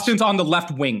corner? Austin's on the left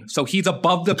wing, so he's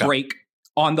above the break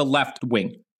on the left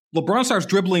wing. LeBron starts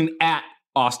dribbling at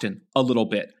Austin a little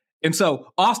bit. And so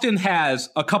Austin has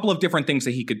a couple of different things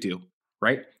that he could do,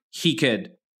 right? He could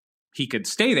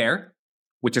stay there,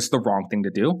 which is the wrong thing to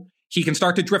do. He can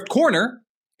start to drift corner,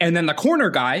 and then the corner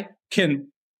guy can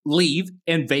leave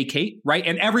and vacate, right?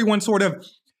 And everyone sort of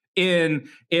in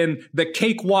the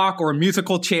cakewalk or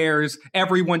musical chairs,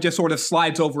 everyone just sort of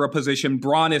slides over a position.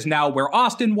 Bron is now where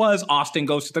Austin was. Austin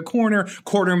goes to the corner.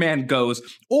 Corner man goes.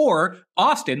 Or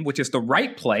Austin, which is the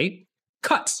right play,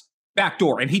 cuts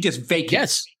backdoor, and he just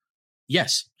vacates.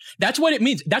 Yes. That's what it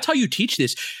means. That's how you teach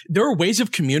this. There are ways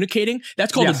of communicating.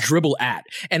 That's called a dribble at.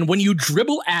 And when you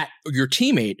dribble at your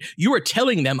teammate, you are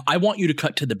telling them, I want you to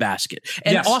cut to the basket.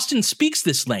 And Austin speaks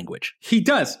this language. He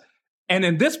does. And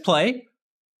in this play,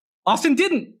 Austin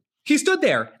didn't. He stood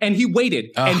there and he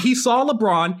waited and he saw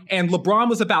LeBron, and LeBron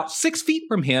was about 6 feet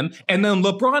from him. And then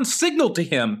LeBron signaled to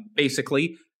him,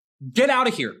 basically, get out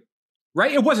of here.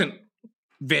 Right? It wasn't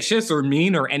vicious or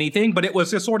mean or anything, but it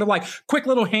was just sort of like quick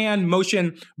little hand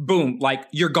motion, boom, like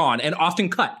you're gone. And Austin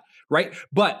cut, right?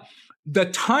 But the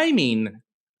timing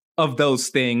of those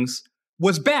things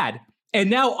was bad.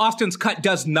 And now Austin's cut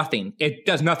does nothing. It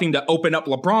does nothing to open up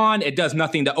LeBron. It does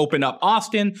nothing to open up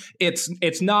Austin.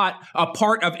 It's not a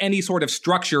part of any sort of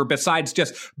structure besides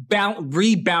just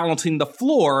rebalancing the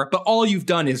floor. But all you've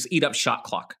done is eat up shot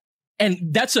clock.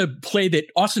 And that's a play that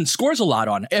Austin scores a lot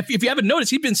on. If you haven't noticed,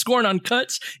 he's been scoring on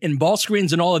cuts and ball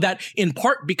screens and all of that, in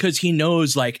part because he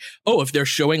knows, like, oh, if they're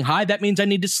showing high, that means I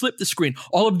need to slip the screen.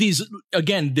 All of these,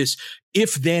 again, this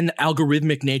if-then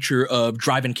algorithmic nature of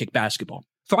drive and kick basketball.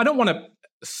 So I don't want to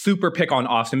super pick on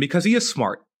Austin because he is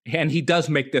smart and he does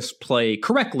make this play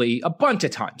correctly a bunch of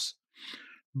times.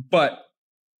 But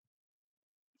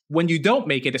when you don't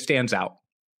make it, it stands out.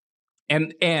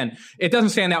 And it doesn't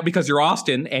stand out because you're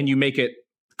Austin and you make it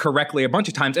correctly a bunch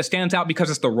of times. It stands out because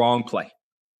it's the wrong play.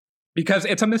 Because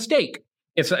it's a mistake.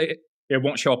 It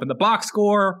won't show up in the box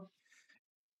score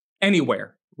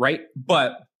anywhere, right?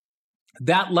 But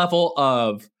that level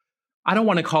of, I don't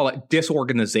want to call it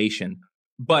disorganization,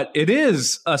 but it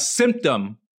is a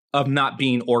symptom of not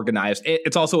being organized.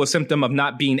 It's also a symptom of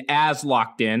not being as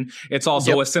locked in. It's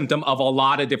also a symptom of a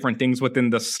lot of different things within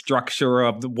the structure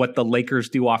of what the Lakers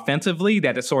do offensively,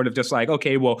 that it's sort of just like,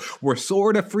 okay, well, we're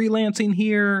sort of freelancing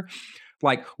here.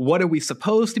 Like, what are we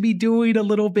supposed to be doing a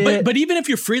little bit? But even if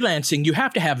you're freelancing, you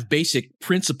have to have basic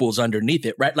principles underneath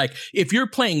it, right? Like, if you're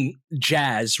playing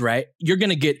jazz, right, you're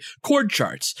going to get chord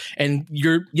charts, and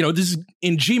this is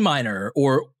in G minor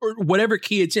or whatever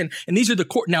key it's in. And these are the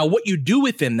chord. Now, what you do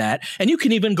within that, and you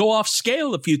can even go off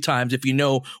scale a few times if you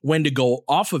know when to go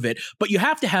off of it. But you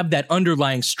have to have that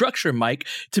underlying structure, Mike,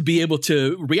 to be able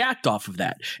to react off of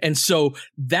that. And so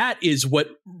that is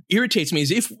what irritates me,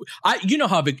 is you know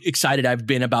how excited I've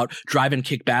been about drive and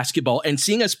kick basketball, and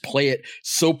seeing us play it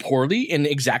so poorly in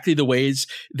exactly the ways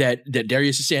that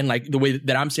Darius is saying, like the way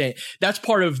that I'm saying, that's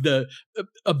part of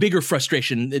a bigger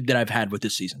frustration that I've had with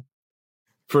this season.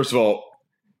 First of all,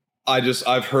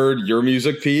 I've heard your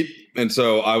music, Pete, and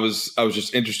so I was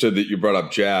just interested that you brought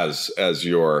up jazz as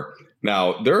your.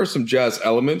 Now, there are some jazz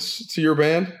elements to your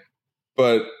band,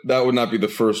 but that would not be the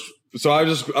first. So I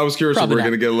was curious if we're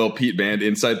going to get a little Pete Band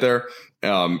insight there,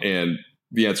 and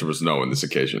the answer was no on this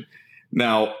occasion.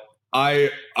 Now, I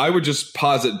would just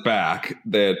posit back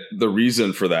that the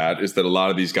reason for that is that a lot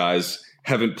of these guys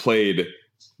haven't played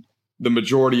the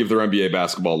majority of their NBA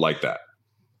basketball like that.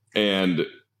 And,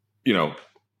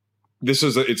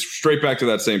 it's straight back to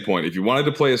that same point. If you wanted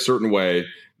to play a certain way,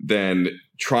 then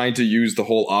trying to use the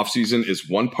whole offseason is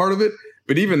one part of it.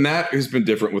 But even that has been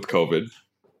different with COVID,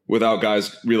 without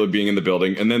guys really being in the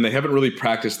building. And then they haven't really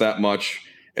practiced that much.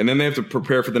 And then they have to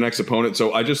prepare for the next opponent.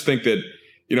 So I just think that,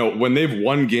 when they've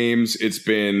won games, it's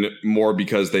been more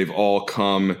because they've all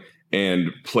come and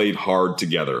played hard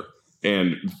together.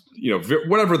 And,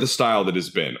 whatever the style that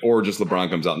has been, or just LeBron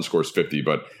comes out and scores 50.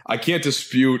 But I can't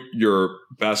dispute your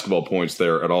basketball points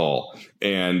there at all.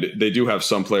 And they do have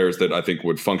some players that I think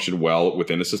would function well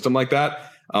within a system like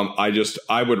that.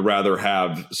 I would rather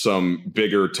have some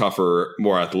bigger, tougher,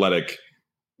 more athletic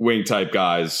wing type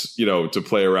guys, to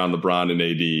play around LeBron and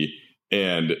AD,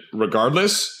 and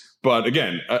regardless. But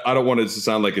again, I don't want it to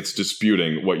sound like it's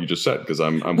disputing what you just said, because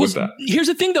I'm with that. Here's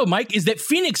the thing, though, Mike, is that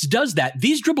Phoenix does that.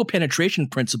 These dribble penetration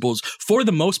principles, for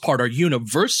the most part, are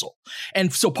universal.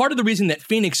 And so part of the reason that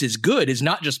Phoenix is good is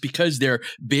not just because they're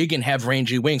big and have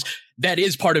rangy wings. That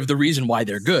is part of the reason why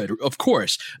they're good, of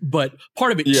course. But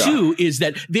part of it, too, is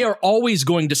that they are always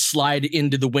going to slide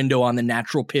into the window on the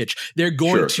natural pitch. They're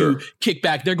going to kick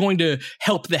back. They're going to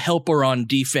help the helper on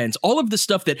defense. All of the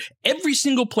stuff that every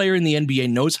single player in the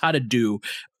NBA knows how to do.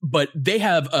 But they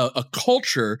have a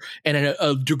culture and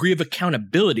a degree of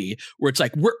accountability where it's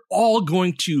like, we're all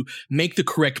going to make the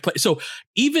correct play. So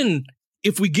even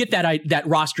if we get that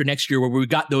roster next year where we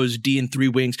got those D and 3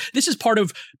 wings, this is part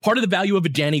of the value of a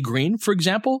Danny Green, for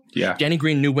example. Yeah. Danny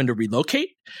Green knew when to relocate.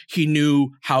 He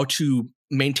knew how to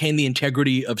maintain the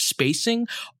integrity of spacing.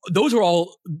 Those are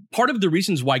all part of the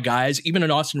reasons why guys, even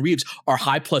in Austin Reeves, are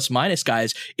high plus minus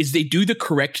guys, is they do the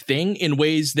correct thing in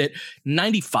ways that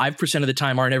 95% of the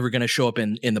time aren't ever going to show up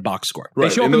in the box score. Right.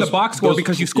 They show up in the box score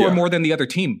because you score more than the other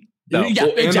team. Though. Yeah,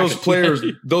 exactly.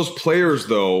 And those players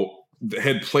though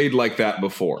had played like that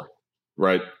before,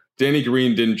 right? Danny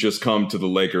Green didn't just come to the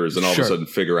Lakers and all of a sudden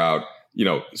figure out,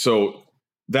 so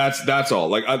that's all.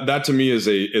 Like that to me is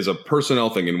a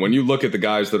personnel thing. And when you look at the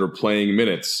guys that are playing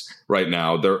minutes right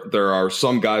now, there are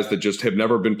some guys that just have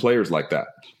never been players like that,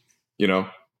 and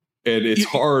it's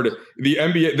hard. The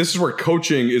NBA, this is where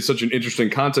coaching is such an interesting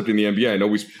concept in the NBA. I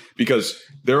know because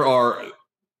there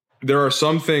are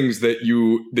some things that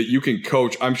you can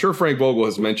coach. I'm sure Frank Vogel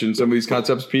has mentioned some of these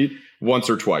concepts, Pete,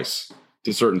 once or twice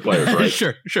to certain players, right?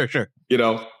 Sure.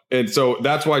 And so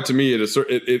that's why, to me,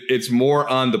 it's more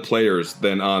on the players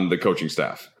than on the coaching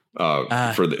staff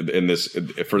for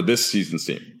this season's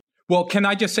team. Well, can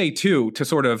I just say, too, to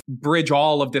sort of bridge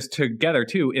all of this together,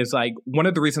 too, is like one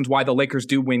of the reasons why the Lakers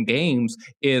do win games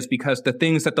is because the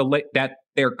things that that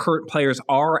their current players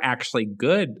are actually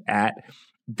good at,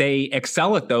 they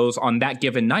excel at those on that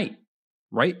given night,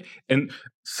 right? And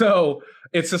so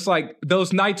it's just like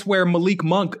those nights where Malik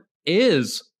Monk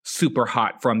is super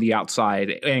hot from the outside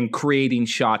and creating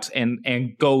shots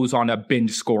and goes on a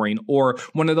binge scoring, or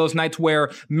one of those nights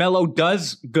where Melo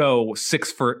does go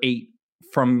 6 for 8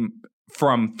 from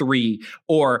 3,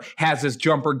 or has his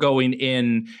jumper going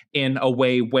in a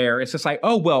way where it's just like,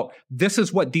 oh, well, this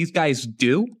is what these guys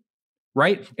do,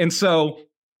 right? And so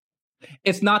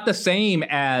it's not the same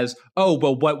as, oh,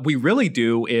 well, what we really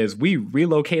do is we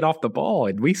relocate off the ball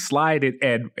and we slide it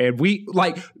and we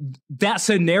like that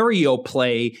scenario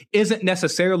play isn't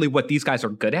necessarily what these guys are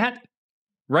good at,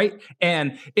 right?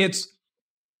 And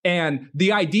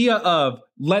the idea of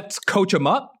let's coach them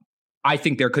up, I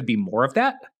think there could be more of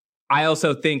that. I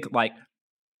also think like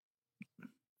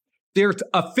there's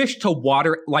a fish to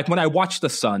water, like when I watch the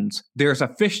Suns, there's a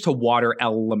fish to water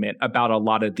element about a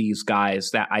lot of these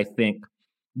guys that I think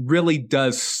really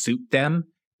does suit them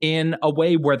in a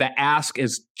way where the ask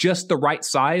is just the right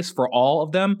size for all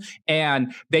of them.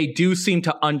 And they do seem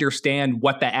to understand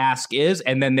what the ask is,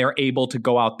 and then they're able to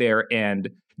go out there and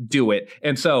do it.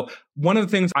 And so one of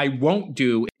the things I won't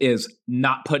do is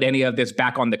not put any of this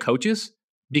back on the coaches,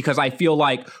 because I feel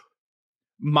like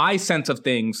my sense of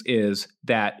things is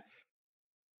that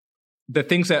the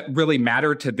things that really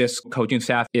matter to this coaching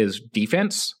staff is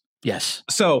defense. Yes.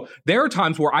 So there are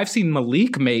times where I've seen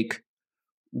Malik make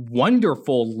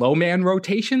wonderful low man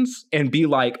rotations and be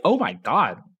like, oh my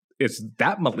God, is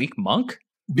that Malik Monk?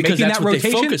 Because making that's that what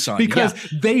rotation? they focus on. Because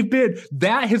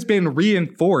that has been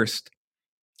reinforced.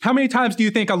 How many times do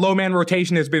you think a low man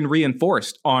rotation has been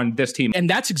reinforced on this team? And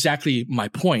that's exactly my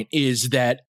point, is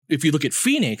that if you look at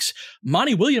Phoenix,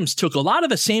 Monty Williams took a lot of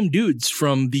the same dudes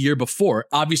from the year before.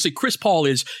 Obviously, Chris Paul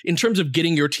is, in terms of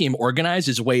getting your team organized,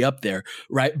 is way up there,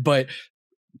 right? But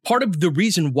part of the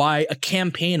reason why a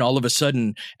campaign all of a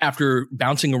sudden, after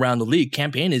bouncing around the league,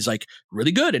 campaign is like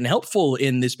really good and helpful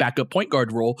in this backup point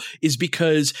guard role is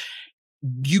because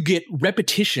you get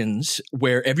repetitions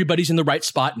where everybody's in the right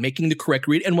spot, making the correct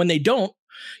read. And when they don't,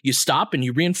 you stop and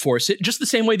you reinforce it, just the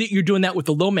same way that you're doing that with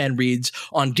the low man reads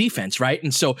on defense, right?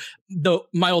 And so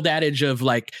my old adage of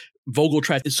like Vogel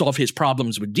tries to solve his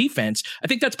problems with defense, I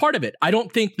think that's part of it. I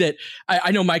don't think that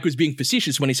I know Mike was being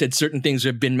facetious when he said certain things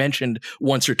have been mentioned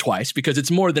once or twice, because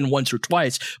it's more than once or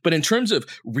twice. But in terms of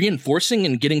reinforcing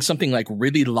and getting something like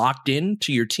really locked in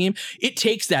to your team, it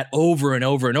takes that over and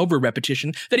over and over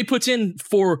repetition that he puts in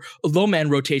for a low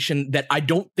man rotation that I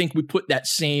don't think we put that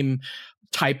same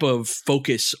type of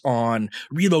focus on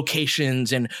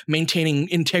relocations and maintaining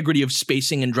integrity of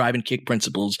spacing and drive and kick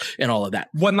principles and all of that.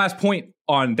 One last point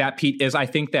on that, Pete, is I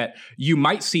think that you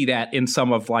might see that in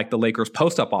some of like the Lakers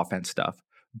post-up offense stuff.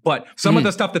 But some of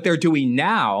the stuff that they're doing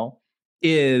now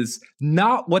is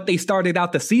not what they started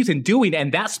out the season doing.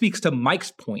 And that speaks to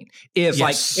Mike's point, is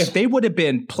like if they would have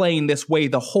been playing this way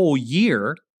the whole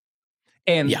year,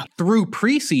 and through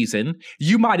preseason,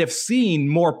 you might have seen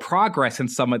more progress in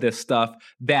some of this stuff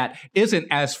that isn't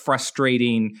as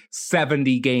frustrating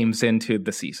 70 games into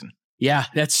the season. Yeah,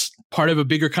 that's part of a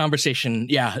bigger conversation.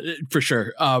 Yeah, for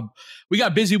sure. We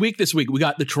got a busy week this week. We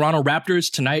got the Toronto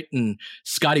Raptors tonight, and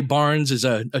Scotty Barnes is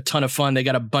a ton of fun. They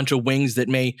got a bunch of wings that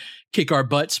may kick our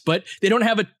butts, but they don't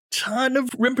have a ton of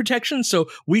rim protection, so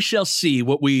we shall see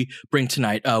what we bring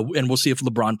tonight, and we'll see if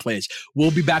LeBron plays.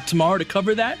 We'll be back tomorrow to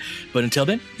cover that, but until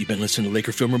then, you've been listening to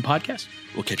Laker Film Room Podcast.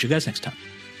 We'll catch you guys next time.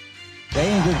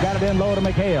 James has got it in low to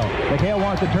McHale. McHale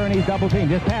wants to turn, he's double teamed.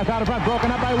 Just pass out in front,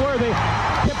 broken up by Worthy.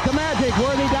 Tip to Magic.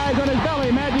 Worthy dies on his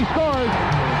belly. Magic scores.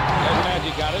 There's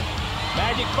Magic, got it.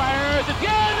 Magic fires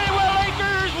again. They will.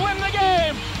 Lakers win the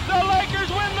game. The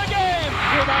Lakers win the game.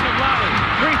 Rebound of Lonnie.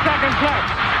 3 seconds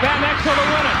left. Van Exel to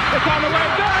win it. It's on the way.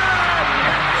 Good.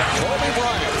 Kobe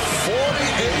Bryant,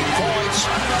 48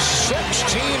 points,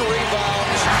 16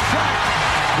 rebounds. Shot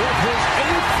with his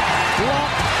 8th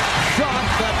block shot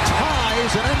that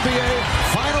ties an NBA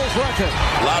Finals record.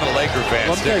 A lot of Laker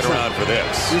fans sticking around for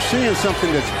this. You're seeing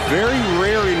something that's very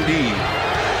rare indeed.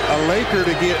 A Laker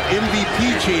to get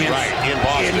MVP chance in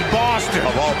Boston.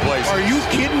 Of all places. Are you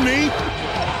kidding me?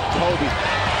 Kobe,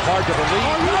 hard to believe.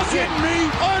 Are you kidding me?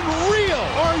 Unreal.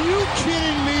 Are you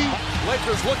kidding me?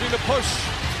 Lakers looking to push.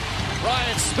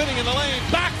 Bryant spinning in the lane.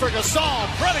 Back for Gasol.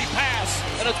 Pretty pass.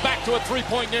 And it's back to a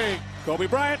 3-point game. Kobe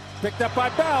Bryant picked up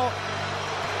by Bell.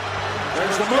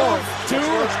 There's the move. 2, 1.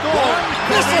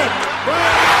 Miss it.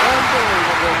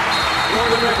 Unbelievable. For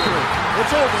the victory.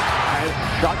 It's over.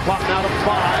 Shot clock now to 5.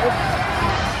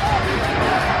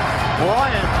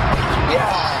 Bryant.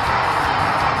 Yes.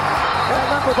 And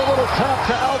then with a little tap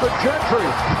to Alvin Gentry.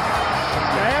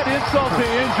 Add insult to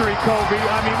injury, Kobe.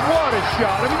 I mean, what a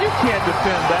shot. I mean, you can't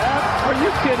defend that. Are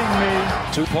you kidding me?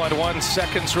 2.1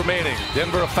 seconds remaining.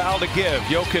 Denver a foul to give.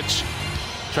 Jokic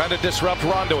trying to disrupt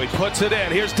Rondo. He puts it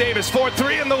in. Here's Davis,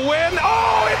 4-3 in the win.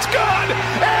 Oh, it's good!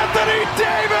 Anthony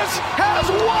Davis has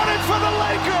won it for the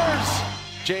Lakers!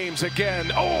 James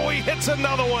again. Oh, he hits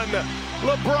another one.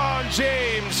 LeBron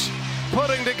James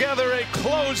putting together a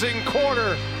closing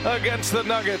quarter against the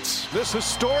Nuggets. This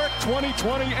historic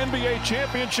 2020 NBA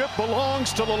championship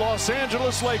belongs to the Los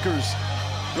Angeles Lakers.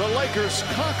 The Lakers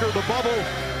conquer the bubble,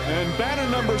 and banner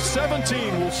number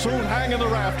 17 will soon hang in the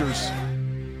rafters.